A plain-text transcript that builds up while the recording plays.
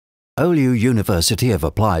Oulu University of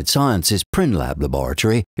Applied Sciences Prinlab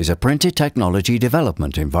laboratory is a printed technology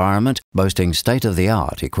development environment boasting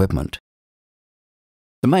state-of-the-art equipment.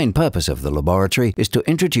 The main purpose of the laboratory is to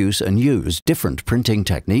introduce and use different printing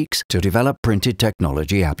techniques to develop printed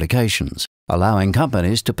technology applications, allowing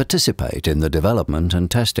companies to participate in the development and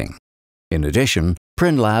testing. In addition,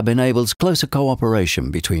 Prinlab enables closer cooperation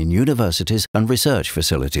between universities and research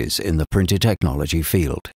facilities in the printed technology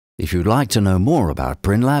field. If you'd like to know more about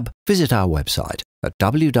Prinlab, visit our website at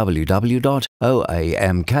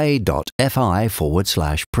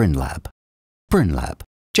www.oamk.fi/Prinlab. Prinlab.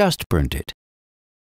 Just print it.